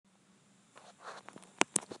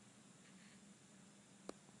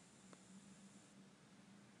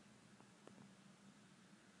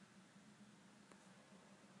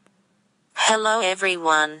Hello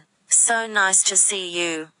everyone. So nice to see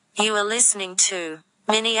you. You are listening to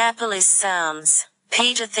Minneapolis Sounds.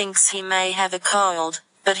 Peter thinks he may have a cold,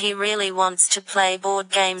 but he really wants to play board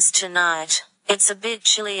games tonight. It's a bit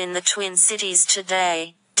chilly in the Twin Cities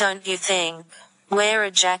today, don't you think? Wear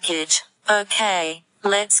a jacket. Okay,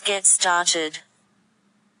 let's get started.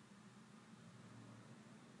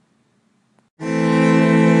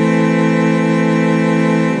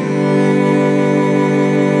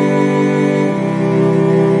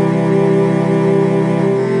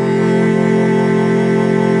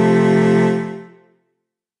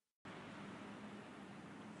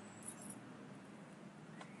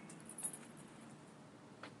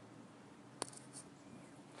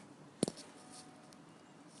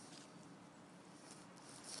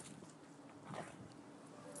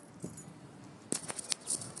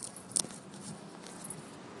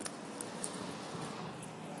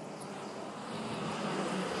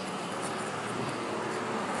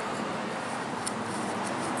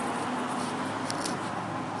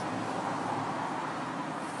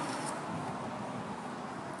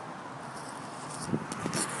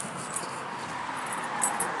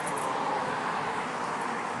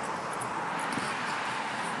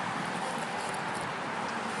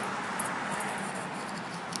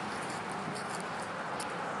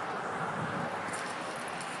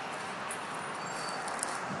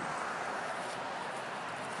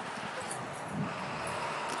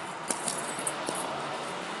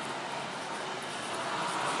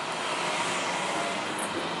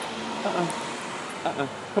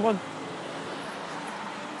 Come on.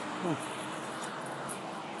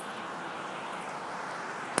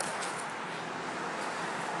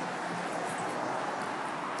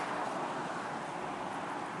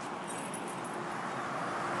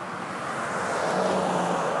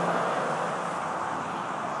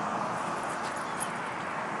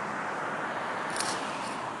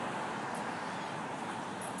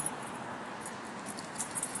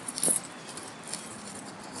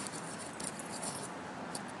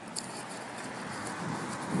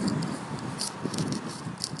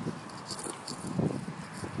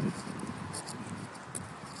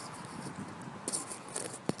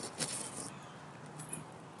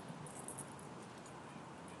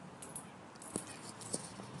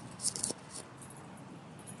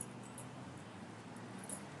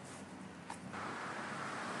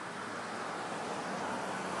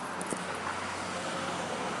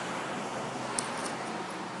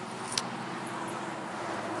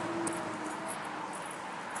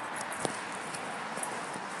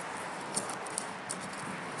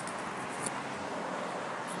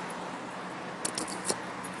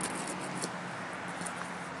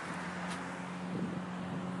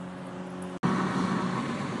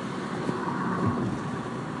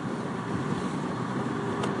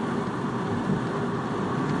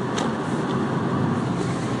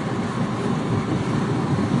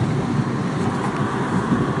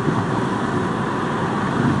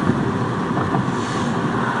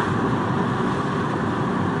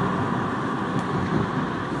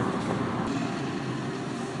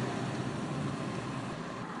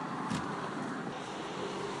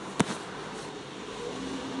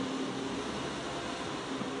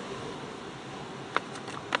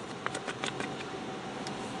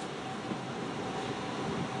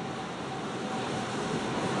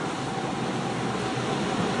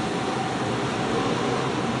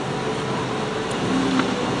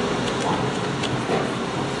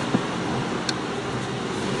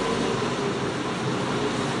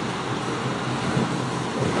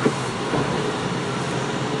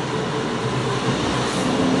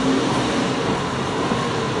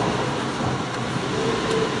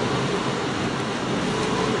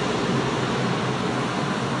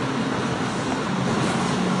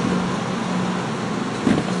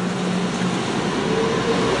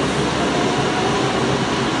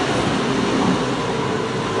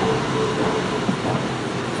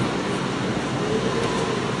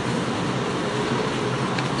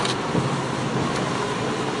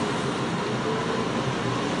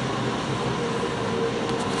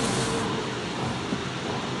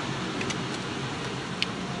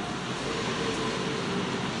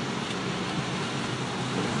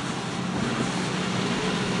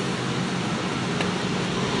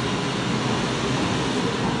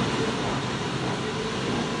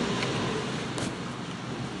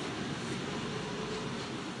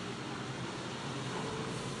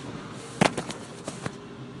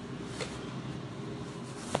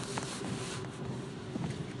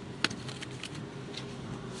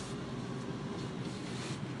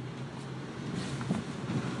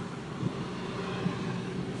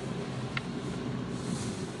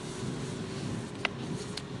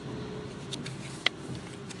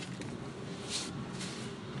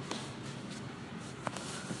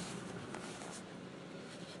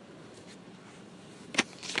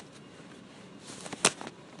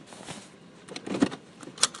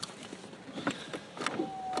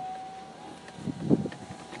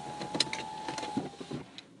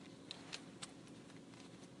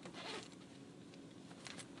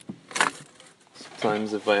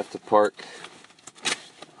 times if I have to park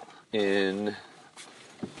in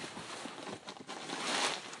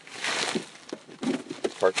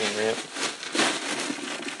parking ramp,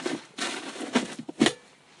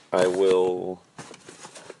 I will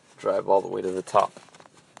drive all the way to the top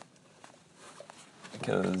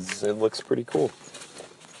because it looks pretty cool.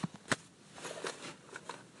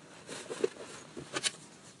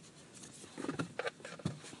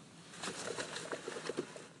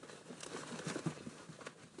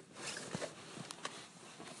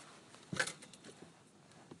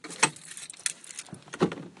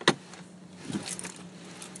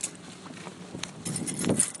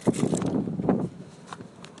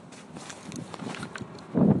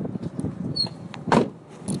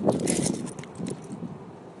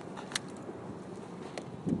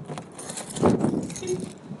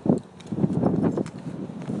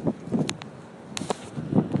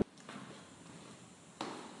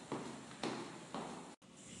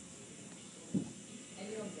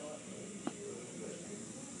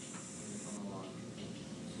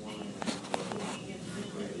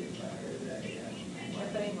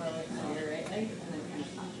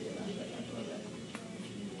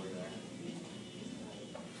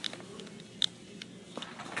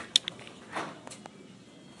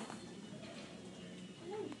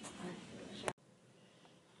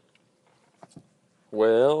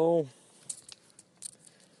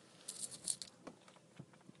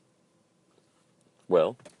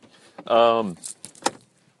 Well,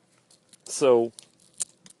 so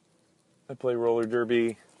I play roller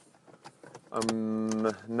derby.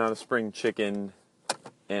 I'm not a spring chicken,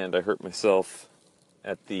 and I hurt myself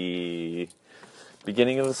at the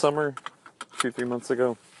beginning of the summer, 2-3 months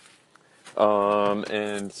ago.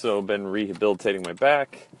 And so been rehabilitating my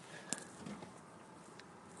back,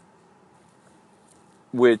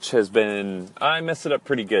 which has been, I messed it up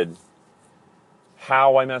pretty good.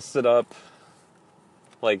 How I messed it up,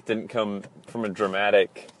 didn't come from a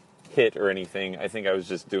dramatic hit or anything. I think I was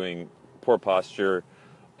just doing poor posture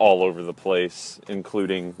all over the place,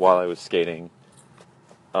 including while I was skating,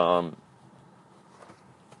 and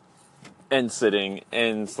sitting,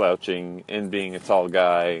 and slouching, and being a tall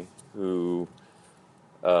guy who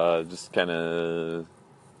just kind of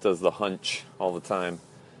does the hunch all the time.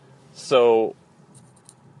 So,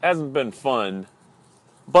 hasn't been fun,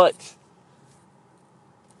 but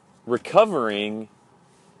recovering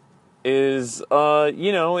is,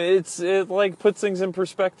 it puts things in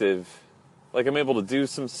perspective. I'm able to do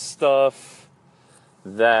some stuff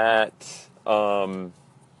that, I'm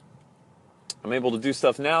able to do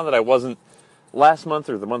stuff now that I wasn't last month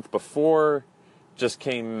or the month before. Just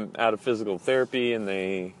came out of physical therapy and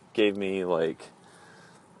they gave me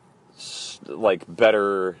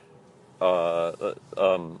better, what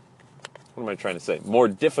am I trying to say? More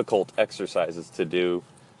difficult exercises to do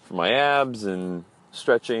for my abs and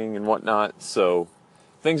stretching and whatnot. So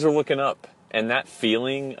things are looking up, and that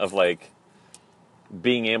feeling of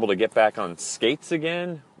being able to get back on skates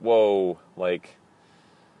again, whoa,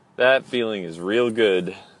 that feeling is real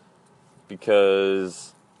good,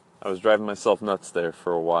 because I was driving myself nuts there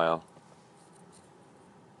for a while.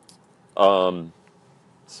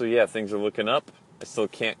 So yeah, things are looking up. I still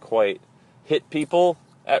can't quite hit people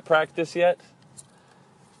at practice yet.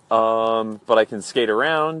 But I can skate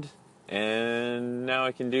around, and now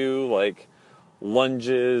I can do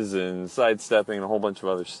lunges and sidestepping and a whole bunch of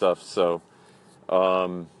other stuff. So,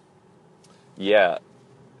 yeah,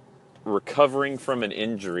 recovering from an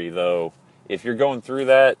injury though, if you're going through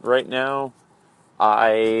that right now,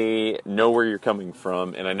 I know where you're coming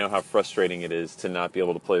from, and I know how frustrating it is to not be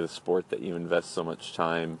able to play the sport that you invest so much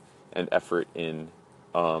time and effort in.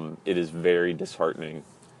 It is very disheartening.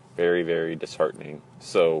 Very, very disheartening.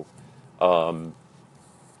 So,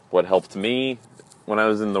 what helped me when I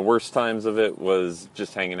was in the worst times of it was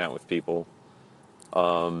just hanging out with people,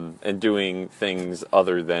 and doing things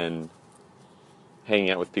other than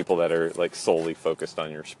hanging out with people that are solely focused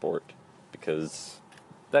on your sport, because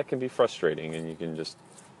that can be frustrating, and you can just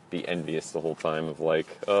be envious the whole time of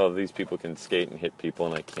oh, these people can skate and hit people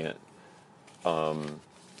and I can't.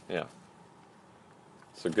 Yeah.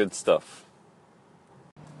 So good stuff.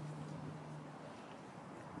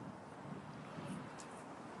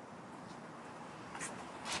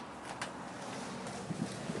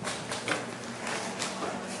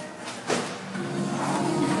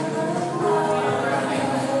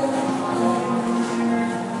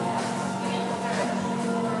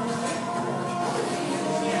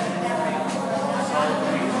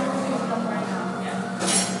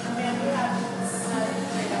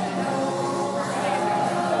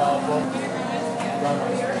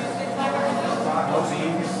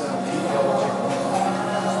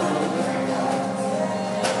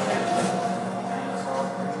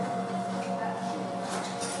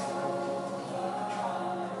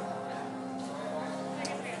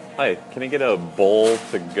 Hi, can I get a bowl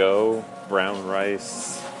to go, brown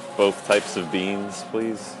rice, both types of beans,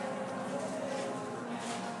 please?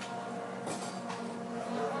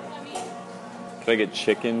 Can I get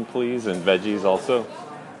chicken, please, and veggies also?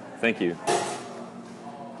 Thank you.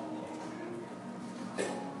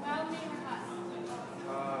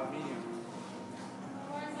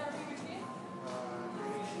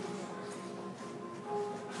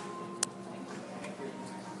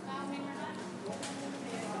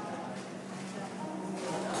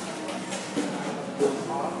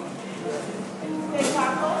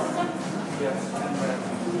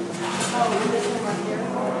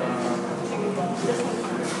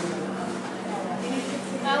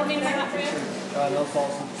 No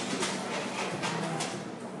salsa.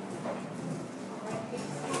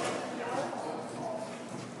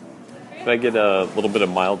 Can I get a little bit of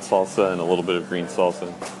mild salsa and a little bit of green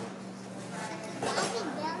salsa?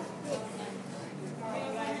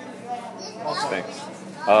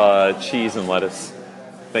 Thanks. Cheese and lettuce.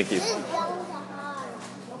 Thank you.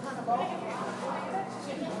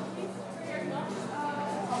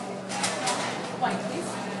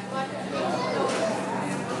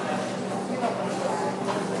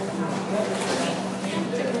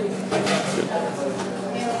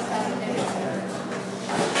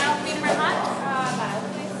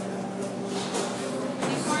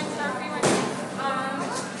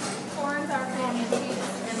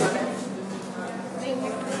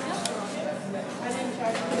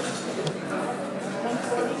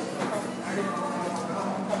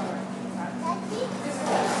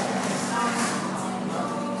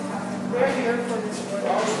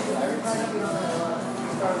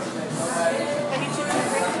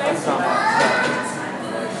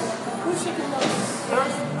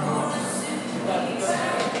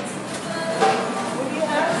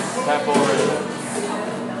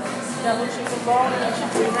 Double chicken ball and a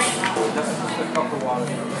chicken drink. Just a cup of water.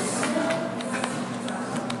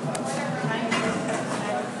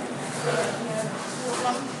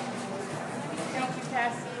 Thank you,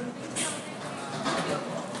 Cassie.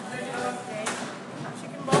 Okay.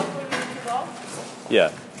 Chicken ball, will you need ball? Yeah.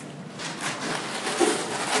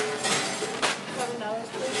 $7,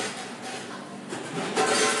 please.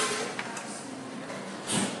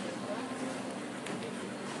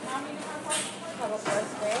 Have a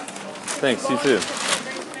blessed day. Thanks, you too.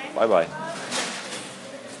 Bye-bye.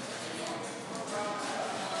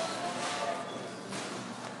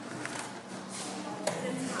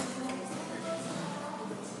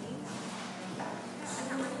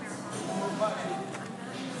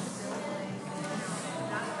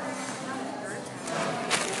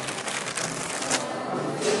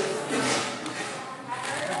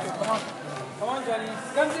 Come on, Johnny.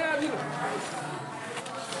 Come here, you.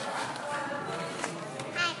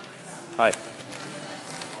 Hi.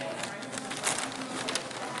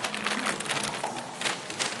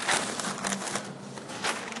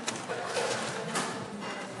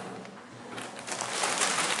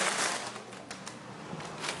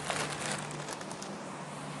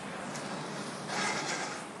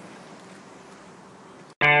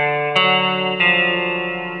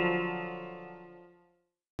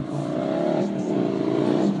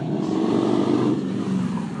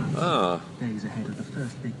 Days ahead of the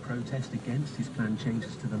first big protest against his planned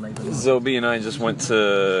changes to the Labour law. Zoe and I just went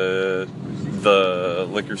to the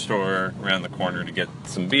liquor store around the corner to get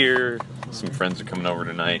some beer. Some friends are coming over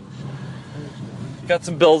tonight. Got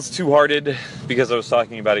some Bell's Two Hearted because I was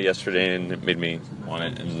talking about it yesterday and it made me want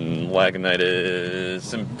it. And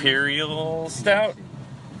Lagunitas Imperial Stout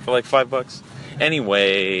for like $5.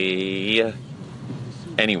 Anyway,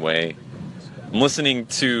 I'm listening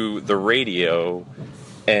to the radio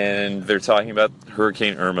and they're talking about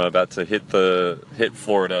Hurricane Irma about to hit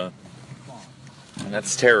Florida, and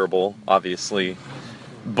that's terrible, obviously.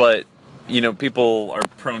 But people are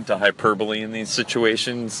prone to hyperbole in these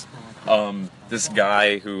situations. This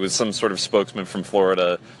guy who was some sort of spokesman from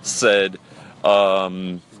Florida said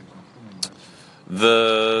the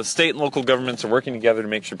state and local governments are working together to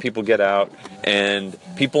make sure people get out, and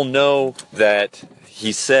people know that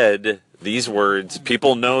he said these words,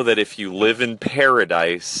 people know that if you live in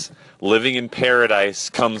paradise, living in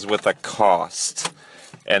paradise comes with a cost.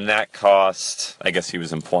 And that cost, I guess he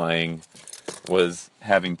was implying, was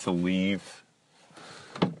having to leave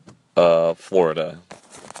Florida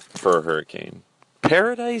for a hurricane.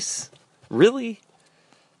 Paradise? Really?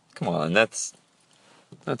 Come on, that's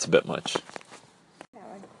a bit much.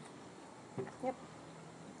 Yep.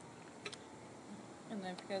 And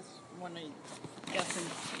then because when I got some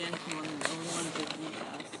Jensen on the only one that you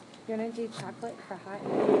asked. You want to do chocolate for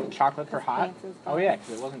hot? Chocolate for hot? Pants is Oh gone. yeah,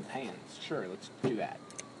 because it wasn't pans. Sure, let's do that.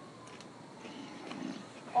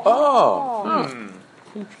 Oh.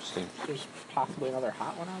 Interesting. There's possibly another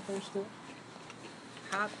hot one out there still.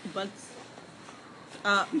 Hot butts.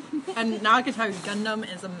 And now I can tell you, Gundam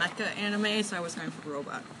is a mecha anime, so I was going for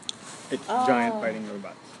robot. It's giant fighting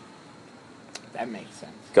robots. That makes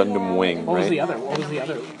sense. Gundam Wing, What was the right? other?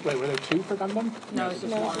 Wait, were there two for Gundam? No, it's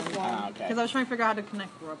just one. Ah, okay. Because I was trying to figure out how to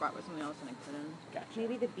connect the robot with something else and I couldn't. Gotcha.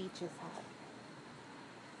 Maybe the beach is hot.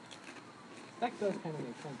 That does kind of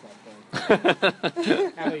make sense,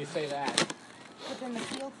 actually. Now that you say that. But then the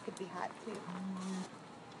fields could be hot too.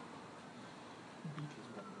 Beach is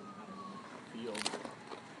probably hotter than field.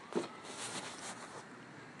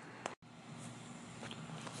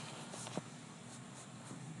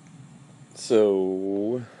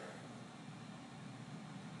 So,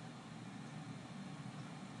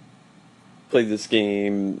 played this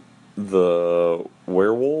game, the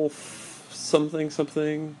werewolf something.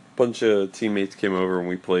 Bunch of teammates came over and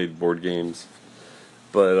we played board games.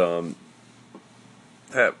 But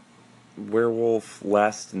that werewolf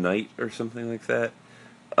last night or something like that.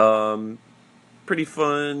 Pretty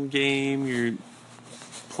fun game. You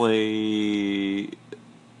play.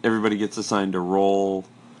 Everybody gets assigned a role.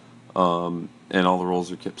 And all the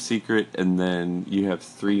roles are kept secret, and then you have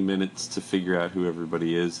 3 minutes to figure out who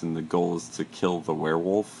everybody is, and the goal is to kill the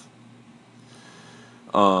werewolf.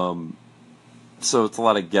 So it's a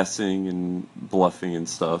lot of guessing and bluffing and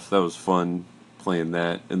stuff. That was fun playing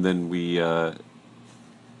that, and then we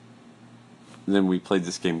played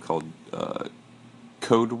this game called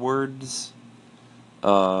Code Words,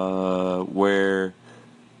 where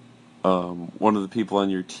one of the people on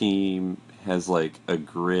your team has like a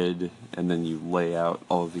grid, and then you lay out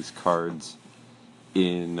all of these cards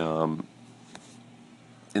in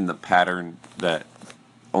the pattern that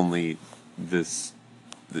only the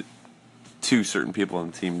two certain people on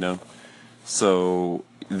the team know. So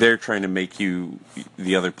they're trying to make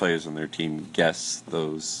the other players on their team, guess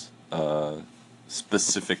those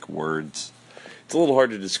specific words. It's a little hard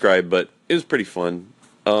to describe, but it was pretty fun.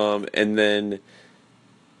 And then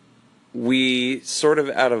we sort of,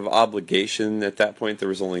 out of obligation at that point, there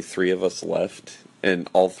was only 3 of us left, and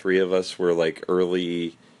all 3 of us were like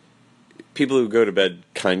early people who go to bed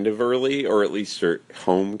kind of early, or at least are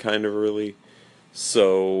home kind of early.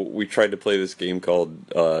 So we tried to play this game called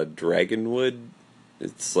Dragonwood.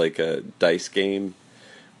 It's like a dice game,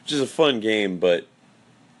 which is a fun game, but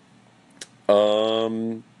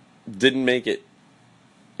didn't make it.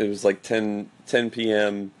 It was like 10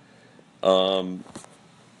 p.m.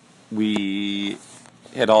 We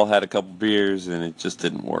had all had a couple beers, and it just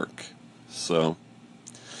didn't work. So,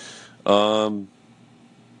 I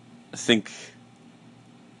think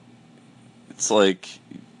it's like,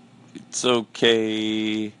 it's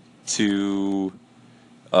okay to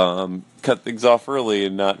cut things off early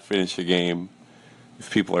and not finish a game if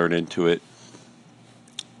people aren't into it.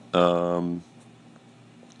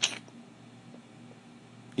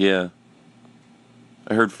 Yeah.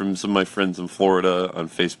 I heard from some of my friends in Florida on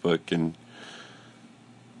Facebook, and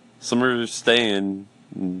some are staying,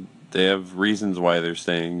 and they have reasons why they're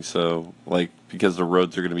staying. So, like, because the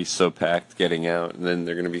roads are going to be so packed getting out, and then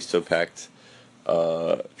they're going to be so packed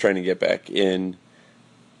trying to get back in.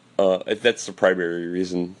 That's the primary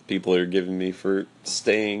reason people are giving me for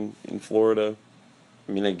staying in Florida.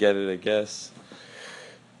 I mean, I get it, I guess.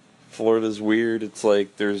 Florida's weird. It's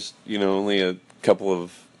like there's, only a couple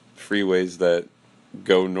of freeways that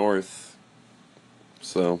go north.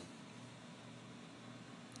 So,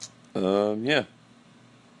 yeah.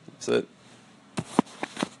 That's it.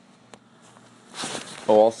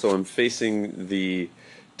 Oh, also, I'm facing the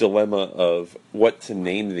dilemma of what to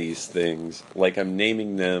name these things. Like, I'm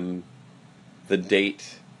naming them the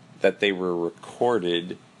date that they were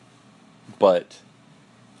recorded, but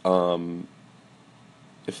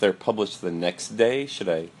if they're published the next day, should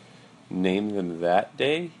I name them that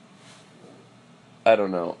day? I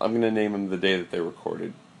don't know. I'm going to name them the day that they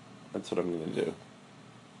recorded. That's what I'm going to do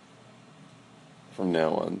from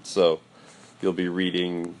now on. So you'll be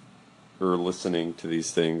reading or listening to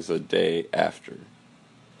these things a day after.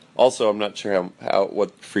 Also, I'm not sure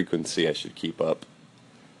what frequency I should keep up.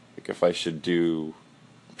 Like, if I should I'm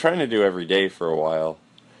trying to do every day for a while.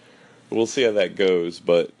 We'll see how that goes,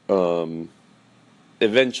 but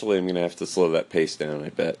eventually I'm going to have to slow that pace down, I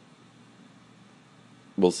bet.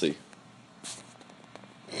 We'll see.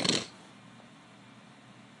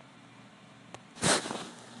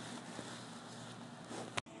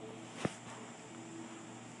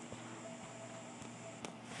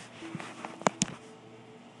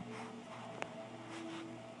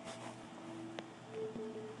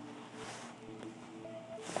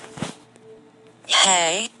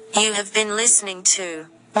 Hey, you have been listening to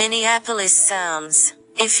Minneapolis Sounds.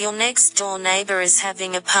 If your next door neighbor is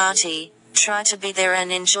having a party, try to be there and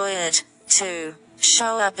enjoy it. 2.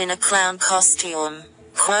 Show up in a clown costume.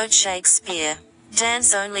 Quote Shakespeare.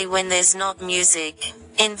 Dance only when there's not music.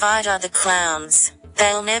 Invite other clowns.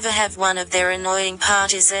 They'll never have one of their annoying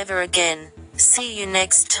parties ever again. See you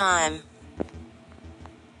next time.